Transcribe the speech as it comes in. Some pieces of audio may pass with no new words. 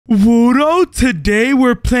Wudo, today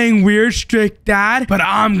we're playing Weird Strict Dad, but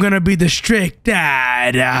I'm gonna be the strict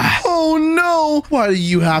dad. Oh no! Why do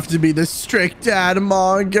you have to be the strict dad,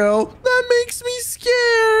 Mongo? That makes me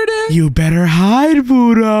scared. You better hide,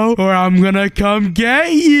 Wudo, or I'm gonna come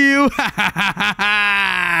get you.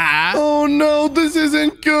 Oh no, this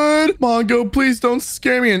isn't good. Mongo, please don't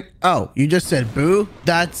scare me. And oh, you just said boo?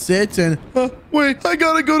 That's it? And wait, I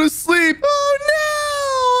gotta go to sleep. Oh no!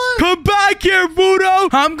 Come back here, Wudo.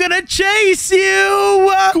 I'm gonna chase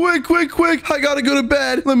you. Quick. I gotta go to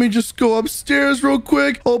bed. Let me just go upstairs real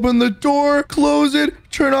quick. Open the door, close it,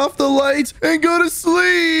 turn off the lights, and go to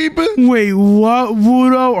sleep. Wait, what,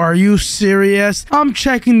 Wudo? Are you serious? I'm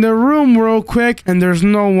checking the room real quick, and there's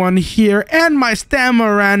no one here, and my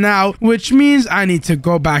stamina ran out, which means I need to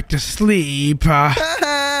go back to sleep.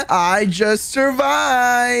 I just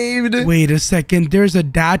survived. Wait a second. There's a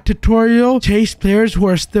dad tutorial. Chase players who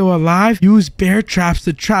are still alive. Use bear traps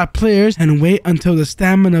to trap players, and wait until the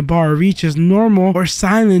stamina bar reaches normal or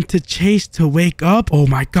silent to chase to wake up. Oh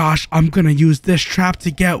my gosh, I'm gonna use this trap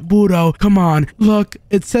to get Wudo. Come on, look,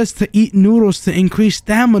 it says to eat noodles to increase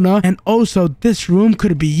stamina, and also this room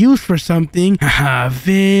could be used for something. Haha,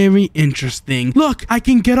 very interesting. Look, I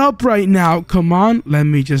can get up right now. Come on, let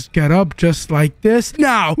me just get up just like this.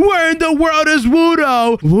 Now, where in the world is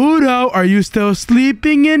Wudo? Wudo, are you still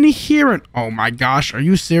sleeping in here? And oh my gosh, are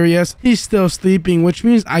you serious? He's still sleeping, which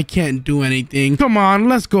means I can't do anything. Come on,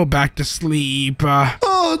 let's go back to sleep.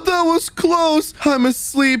 Oh, that was close. I'm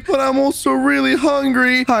asleep, but I'm also really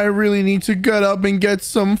hungry. I really need to get up and get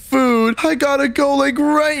some food. I gotta go like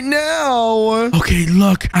right now. Okay,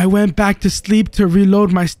 look, I went back to sleep to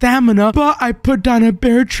reload my stamina, but I put down a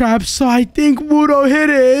bear trap, so I think Wudo hit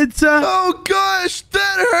it. Oh gosh,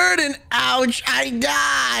 that hurt and ouch, I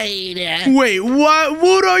died. Wait, what?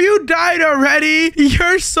 Wudo, you died already?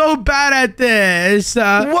 You're so bad at this.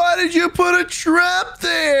 Why did you put a trap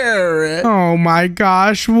there? Oh my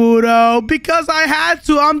gosh, Wudo, because I had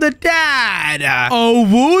to. I'm the dad. Oh,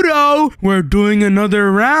 Wudo, we're doing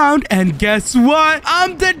another round, and guess what?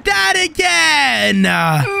 I'm the dad again.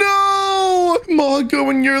 No! Mongo,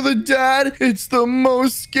 when you're the dad, it's the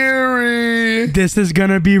most scary. This is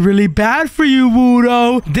gonna be really bad for you,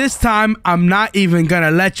 Wudo. This time, I'm not even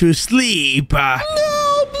gonna let you sleep. No,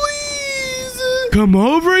 please! Come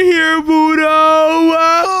over here, Wudo.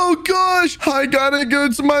 Oh gosh, I gotta go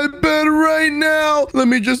to my bed right now. Let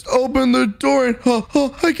me just open the door and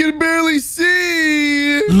I can barely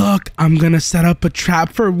see. Look, I'm gonna set up a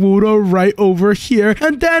trap for Wudo right over here,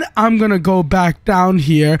 and then I'm gonna go back down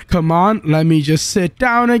here. Come on, let me just sit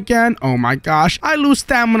down again. Oh my gosh, I lose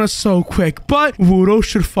stamina so quick, but Wudo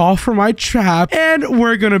should fall for my trap, and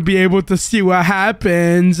we're gonna be able to see what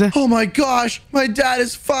happens. Oh my gosh, my dad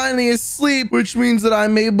is finally asleep, which means that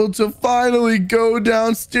I'm able to finally go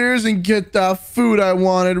downstairs and get that food I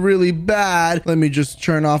wanted really bad. Let me just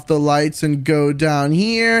turn off the lights and go down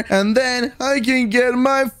here, and then I can get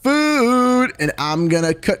my food, and I'm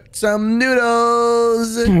gonna cook some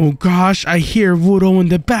noodles. Oh gosh, I hear Wudo in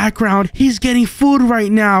the background. He's getting food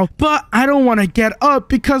right now, but I don't want to get up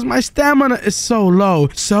because my stamina is so low.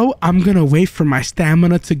 So I'm gonna wait for my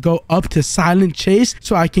stamina to go up to silent chase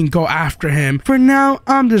so I can go after him. For now,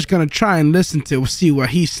 I'm just gonna try and listen to see what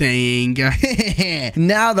he's saying.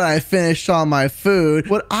 Now that I finished all my food,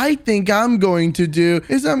 what I think I'm going to do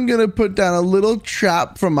is I'm gonna put down a little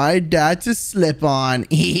trap for my dad to slip on.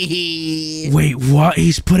 Wait, what?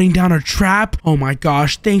 He's putting down a trap? Oh my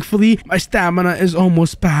gosh, thankfully my stamina is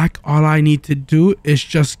almost back. All I need to do is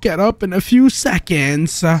just get up in a few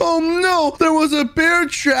seconds. Oh no, there was a bear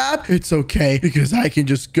trap. It's okay because I can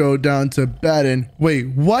just go down to bed and wait,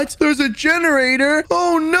 what? There's a generator.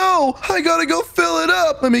 Oh no, I gotta go fill it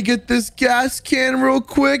up. Let me get this gas can real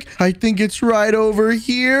quick. I think it's right over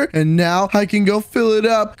here, and now I can go fill it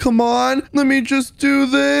up. Come on, let me just do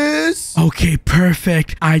this. Okay,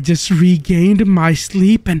 perfect. I just regained my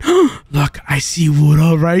sleep, and look, I see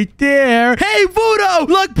Wudo right there. Hey, Wudo,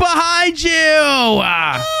 look behind you.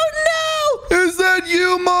 Oh no! Is that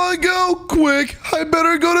you, Mongo? Quick, I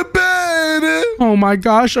better go to bed. Oh my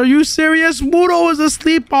gosh, are you serious? Wudo is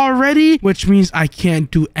asleep already, which means I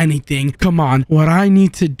can't do anything. Come on, what I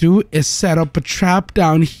need to do is set up a trap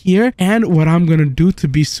down here, and what I'm gonna do to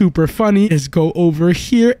be super funny is go over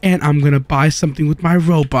here, and I'm gonna buy something with my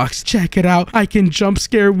Robux. Check it out. I can jump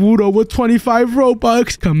scare Wudo with 25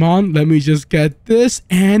 Robux. Come on, let me just get this,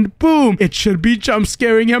 and boom, it should be jump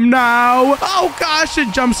scaring him now. Oh gosh,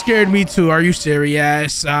 it jump scared me too. Are you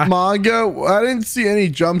serious? Mongo, I didn't see any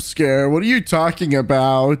jump scare. What are you talking talking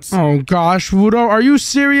about? Oh gosh, Wudo, are you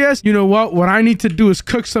serious? You know what? What I need to do is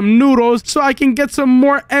cook some noodles so I can get some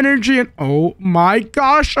more energy. And oh my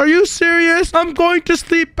gosh, are you serious? I'm going to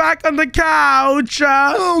sleep back on the couch.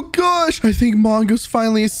 Oh gosh, I think Mongo's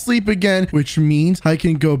finally asleep again, which means I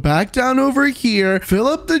can go back down over here, fill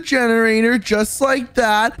up the generator just like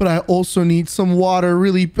that. But I also need some water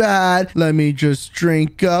really bad. Let me just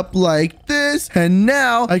drink up like this. And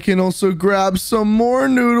now I can also grab some more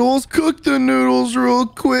noodles, cook the noodles real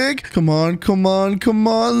quick. Come on, come on, come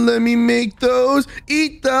on. Let me make those,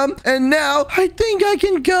 eat them. And now I think I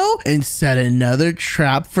can go and set another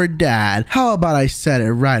trap for Dad. How about I set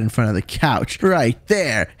it right in front of the couch right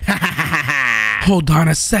there? Hold on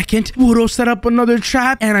a second. Wudo set up another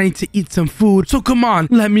trap and I need to eat some food. So come on.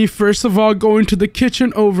 Let me first of all go into the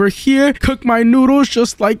kitchen over here. Cook my noodles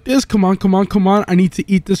just like this. Come on, come on, come on. I need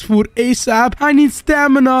to eat this food ASAP. I need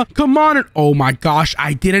stamina. Come on. And oh my gosh,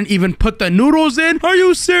 I didn't even put the noodles in. Are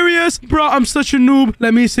you serious? Bro, I'm such a noob.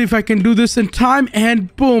 Let me see if I can do this in time.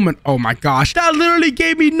 And boom. And oh my gosh, that literally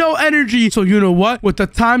gave me no energy. So you know what? With the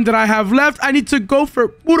time that I have left, I need to go for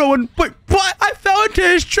Wudo. And wait, what? I fell into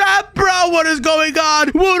his trap, bro. What is going on?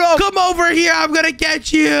 Wudo, come over here. I'm gonna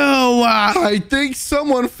get you. I think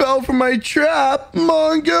someone fell for my trap.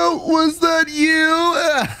 Mongo, was that you?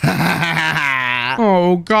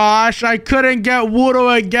 Oh gosh, I couldn't get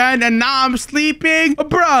Wudo again and now I'm sleeping.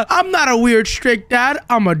 Bruh, I'm not a weird strict dad.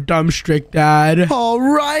 I'm a dumb strict dad. All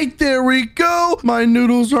right, there we go. My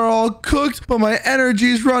noodles are all cooked, but my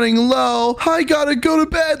energy's running low. I gotta go to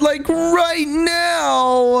bed like right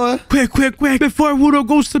now. Quick, quick, quick. Before Wudo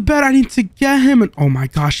goes to bed, I need to get him. And oh my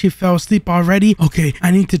gosh, he fell asleep already. Okay,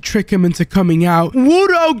 I need to trick him into coming out.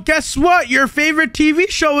 Wudo, guess what? Your favorite TV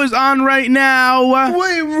show is on right now.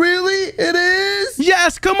 Wait, really? It is?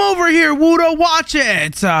 Yes, come over here, Wudo. Watch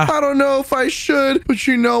it. I don't know if I should, but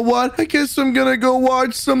you know what? I guess I'm gonna go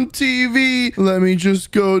watch some TV. Let me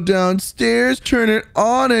just go downstairs, turn it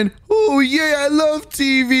on, and oh yeah, I love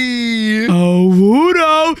TV. Oh,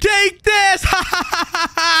 Wudo, take this. Ha ha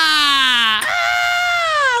ha ha.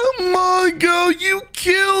 Mongo, you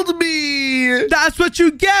killed me. That's what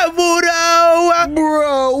you get, Wudo.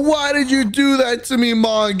 Bro, why did you do that to me,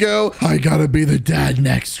 Mongo? I gotta be the dad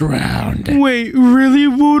next round. Wait, really,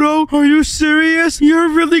 Wudo? Are you serious? You're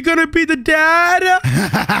really gonna be the dad?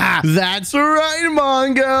 That's right,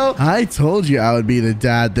 Mongo. I told you I would be the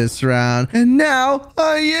dad this round, and now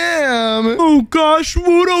I am. Oh gosh,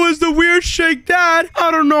 Wudo is the weird shake dad.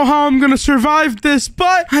 I don't know how I'm gonna survive this,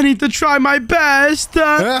 but I need to try my best.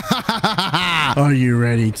 Are you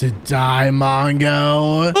ready to die,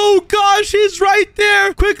 Mongo? Oh gosh, he's right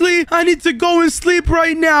there. Quickly, I need to go and sleep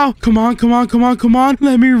right now. Come on, come on, come on, come on.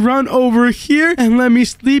 Let me run over here and let me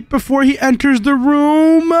sleep before he enters the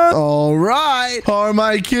room. All right. Are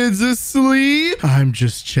my kids asleep? I'm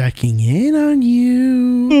just checking in on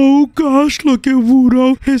you. Oh gosh, look at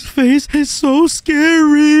Wudo. His face is so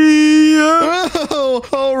scary. Oh,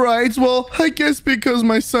 all right. Well, I guess because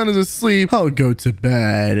my son is asleep, I'll go to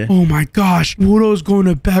bed. Oh my gosh, Wudo's going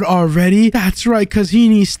to bed already? That's right, because he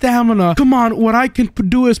needs stamina. Come on, what I can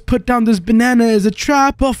do is put down this banana as a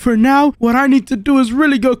trap. But for now, what I need to do is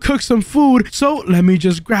really go cook some food. So let me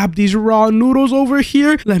just grab these raw noodles over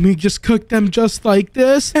here. Let me just cook them just like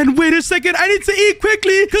this. And wait a second, I need to eat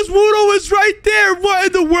quickly because Wudo is right there. What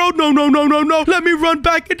in the world? No, no, no, no, no. Let me run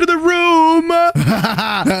back into the room.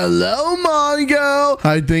 Hello, Mongo.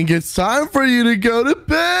 I think it's time for you to go to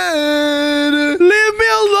bed. Leave me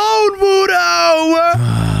alone,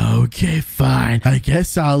 Wudo. Okay, fine. I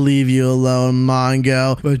guess I'll leave you alone,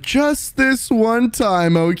 Mongo. But just this one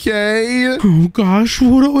time, okay? Oh gosh,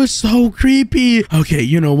 Wudo is so creepy. Okay,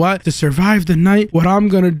 you know what? To survive the night, what I'm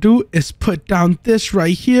gonna do is put down this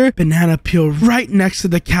right here. Banana peel right next to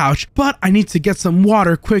the couch. But I need to get some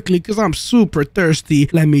water quickly because I'm super thirsty.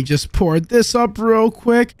 Let me just pour this up real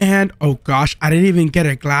quick. And oh gosh, I didn't even get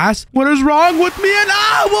a glass. What is wrong with me? And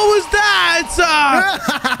what was that?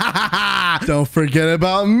 Don't forget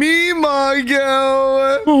about me,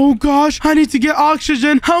 Mongo. Oh gosh, I need to get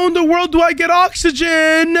oxygen. How in the world do I get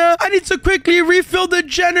oxygen? I need to quickly refill the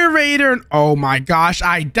generator. Oh my gosh,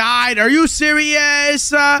 I died. Are you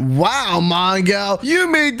serious? Wow, Mongo, you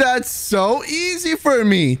made that so easy for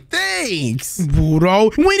me. Thanks.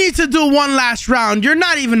 Wudo, we need to do one last round. You're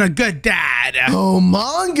not even a good dad. Oh,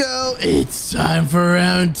 Mongo, it's time for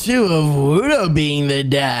round 2 of Wudo being the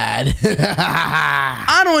dad.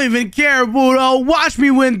 I don't even care, Wudo. Watch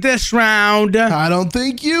me win this round. around. I don't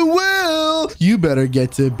think you will. You better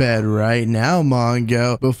get to bed right now,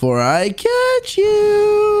 Mongo, before I catch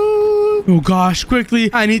you. Oh gosh,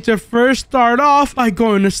 quickly. I need to first start off by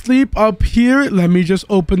going to sleep up here. Let me just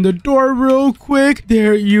open the door real quick.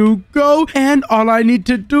 There you go. And all I need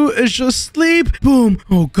to do is just sleep. Boom.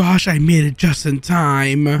 Oh gosh, I made it just in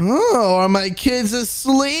time. Oh, are my kids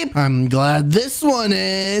asleep? I'm glad this one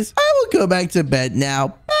is. I will go back to bed now.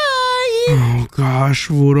 Bye. Oh gosh,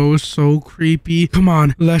 Wudo is so creepy. Come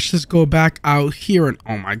on, let's just go back out here. And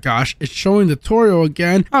oh my gosh, it's showing the tutorial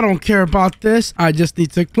again. I don't care about this. I just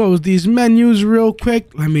need to close these menus real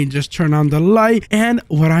quick. Let me just turn on the light. And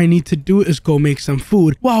what I need to do is go make some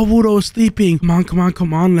food while Wudo is sleeping. Come on, come on,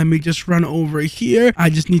 come on. Let me just run over here.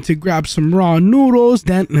 I just need to grab some raw noodles.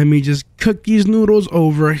 Then let me just cook these noodles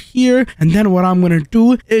over here. And then what I'm gonna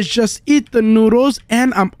do is just eat the noodles.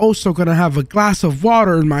 And I'm also gonna have a glass of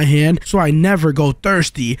water in my hand so I never go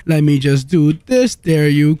thirsty. Let me just do this. There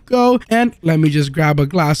you go. And let me just grab a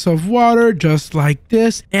glass of water just like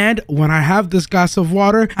this. And when I have this glass of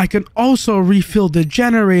water, I can also refill the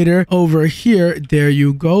generator over here. There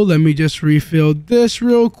you go. Let me just refill this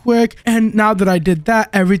real quick. And now that I did that,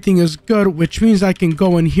 everything is good, which means I can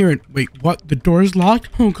go in here and wait, what? The door is locked?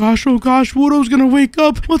 Oh gosh, Wudo's gonna wake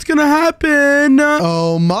up. What's gonna happen?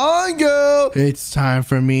 Oh, Mongo, it's time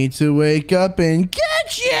for me to wake up and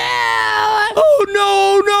get you. Oh no.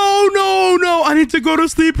 I need to go to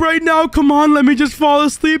sleep right now. Come on, let me just fall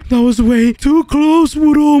asleep. That was way too close.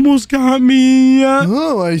 Wudo almost got me.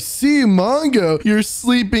 Oh, I see, Mongo. You're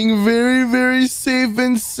sleeping very, very safe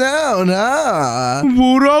and sound, huh?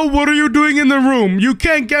 Wudo, what are you doing in the room? You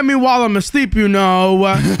can't get me while I'm asleep, you know.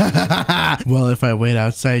 Well, if I wait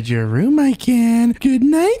outside your room, I can. Good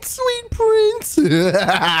night, sweet prince.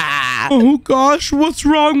 Oh gosh, what's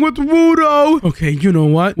wrong with Wudo? Okay, you know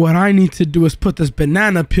what? What I need to do is put this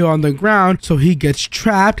banana peel on the ground so he gets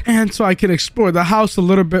trapped and so I can explore the house a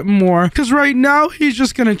little bit more. Because right now, he's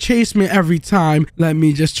just gonna chase me every time. Let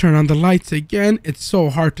me just turn on the lights again. It's so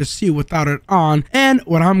hard to see without it on. And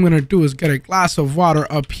what I'm gonna do is get a glass of water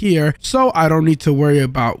up here so I don't need to worry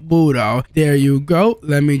about Wudo. There you go.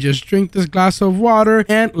 Let me just drink this glass of water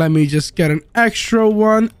and let me just get an extra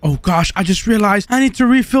one. Oh gosh, I just realized I need to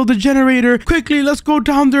refill the generator. Quickly, let's go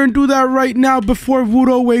down there and do that right now before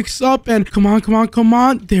Wudo wakes up. And come on.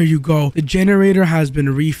 There you go. The generator has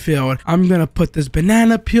been refilled. I'm gonna put this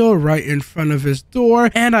banana peel right in front of his door.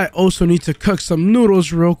 And I also need to cook some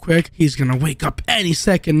noodles real quick. He's gonna wake up any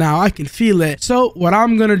second now. I can feel it. So what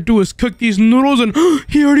I'm gonna do is cook these noodles and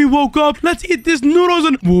he already woke up. Let's eat these noodles.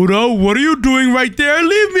 And Wudo, what are you doing right there?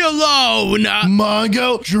 Leave me alone.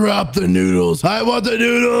 Mongo, drop the noodles. I want the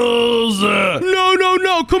noodles. No.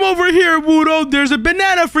 Come over here, Wudo. There's a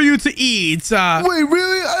banana for you to eat. Wait,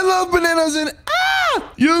 really? I love bananas and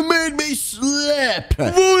you made me slip.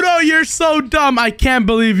 Wudo, you're so dumb. I can't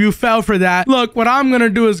believe you fell for that. Look, what I'm gonna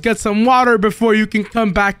do is get some water before you can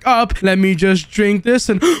come back up. Let me just drink this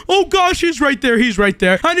and oh gosh, he's right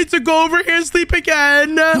there. I need to go over here and sleep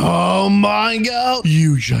again. Oh, Mongo,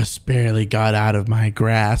 you just barely got out of my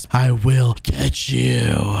grasp. I will get you.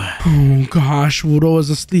 Oh gosh, Wudo is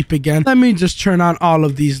asleep again. Let me just turn on all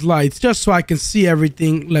of these lights just so I can see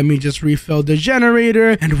everything. Let me just refill the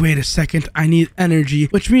generator. And wait a second, I need energy,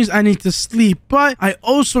 which means I need to sleep. But I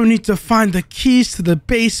also need to find the keys to the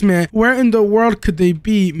basement. Where in the world could they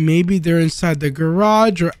be? Maybe they're inside the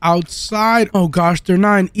garage or outside. Oh gosh, they're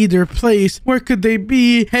not in either place. Where could they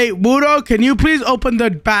be? Hey, Wudo, can you please open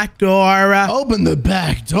the back door? Open the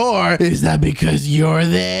back door? Is that because you're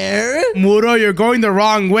there? Wudo, you're going the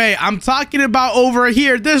wrong way. I'm talking about over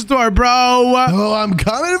here, this door, bro. Oh, I'm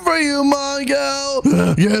coming for you, Mongo.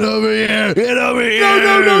 Get over here.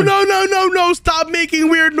 No. Stop making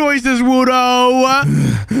weird noises, Wudo.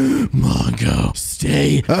 Mongo,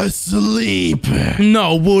 stay asleep.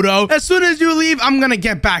 No, Wudo. As soon as you leave, I'm gonna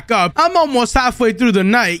get back up. I'm almost halfway through the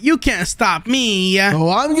night. You can't stop me. Oh,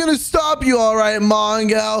 I'm gonna stop you, all right,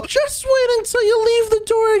 Mongo. Just wait until you leave the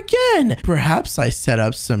door again. Perhaps I set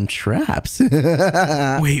up some traps.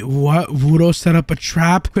 Wait, what? Wudo set up a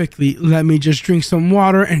trap? Quickly, let me just drink some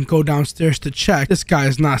water and go downstairs to check. This guy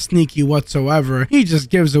is not sneaky whatsoever. He just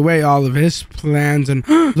gives away all of his plans and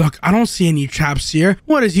look, I don't see any traps here.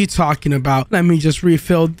 What is he talking about? Let me just just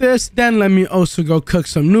refill this. Then let me also go cook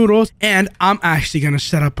some noodles. And I'm actually gonna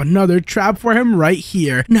set up another trap for him right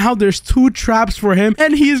here. Now there's 2 traps for him,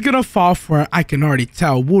 and he's gonna fall for it. I can already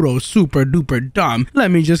tell Wudo's super duper dumb.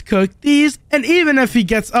 Let me just cook these, and even if he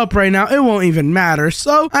gets up right now, it won't even matter.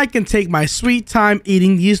 So I can take my sweet time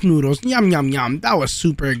eating these noodles. Yum, yum, yum. That was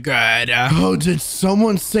super good. Oh, did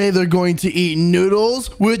someone say they're going to eat noodles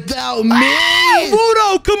without me?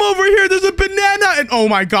 Wudo, come over here. There's a banana. And oh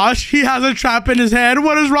my gosh, he has a trap in his hand.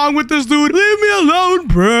 What is wrong with this dude? Leave me alone,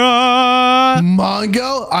 bruh.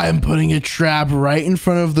 Mongo, I am putting a trap right in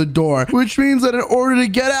front of the door, which means that in order to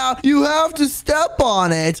get out, you have to step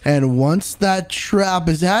on it. And once that trap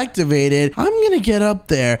is activated, I'm going to get up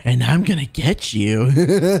there and I'm going to get you.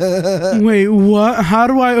 Wait, what? How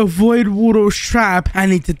do I avoid Wudo's trap? I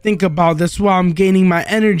need to think about this while I'm gaining my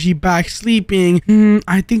energy back sleeping.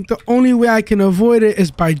 I think the only way I can avoid it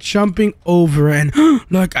is by jumping over it. And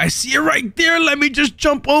look, I see it right there. Let me just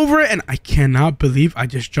jump over it. And I cannot believe I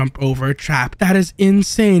just jumped over a trap. That is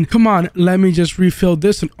insane. Come on, let me just refill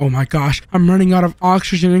this. And oh my gosh, I'm running out of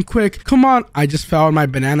oxygen and quick. Come on, I just fell in my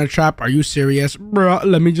banana trap. Are you serious? Bruh,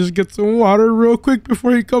 let me just get some water real quick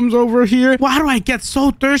before he comes over here. Why do I get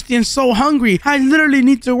so thirsty and so hungry? I literally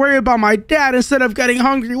need to worry about my dad instead of getting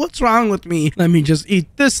hungry. What's wrong with me? Let me just eat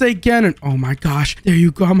this again. And oh my gosh, there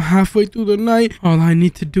you go. I'm halfway through the night. All I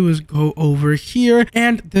need to do is go over here.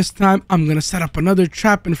 And this time I'm gonna set up another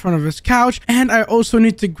trap in front of his couch. And I also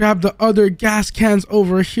need to grab the other gas cans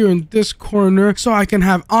over here in this corner so I can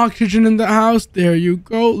have oxygen in the house. There you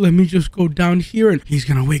go. Let me just go down here, and he's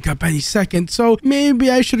gonna wake up any second. So maybe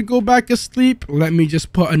I should go back asleep. Let me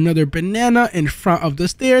just put another banana in front of the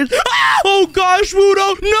stairs. Oh gosh,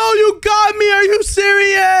 Wudo, no, you got me. Are you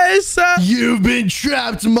serious? You've been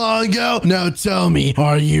trapped, Mongo. Now tell me,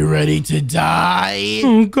 are you ready to die?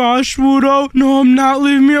 Oh gosh, Wudo. No, I'm not.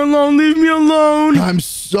 Leave me alone. Leave me alone. I'm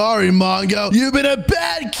sorry, Mongo. You've been a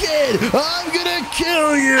bad kid. I'm gonna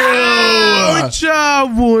kill you. Ouch,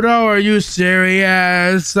 Wudo, are you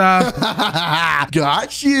serious?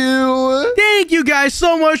 Got you. Thank you guys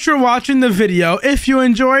so much for watching the video. If you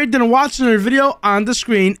enjoyed, then watch another video on the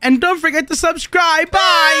screen. And don't forget to subscribe.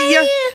 Bye.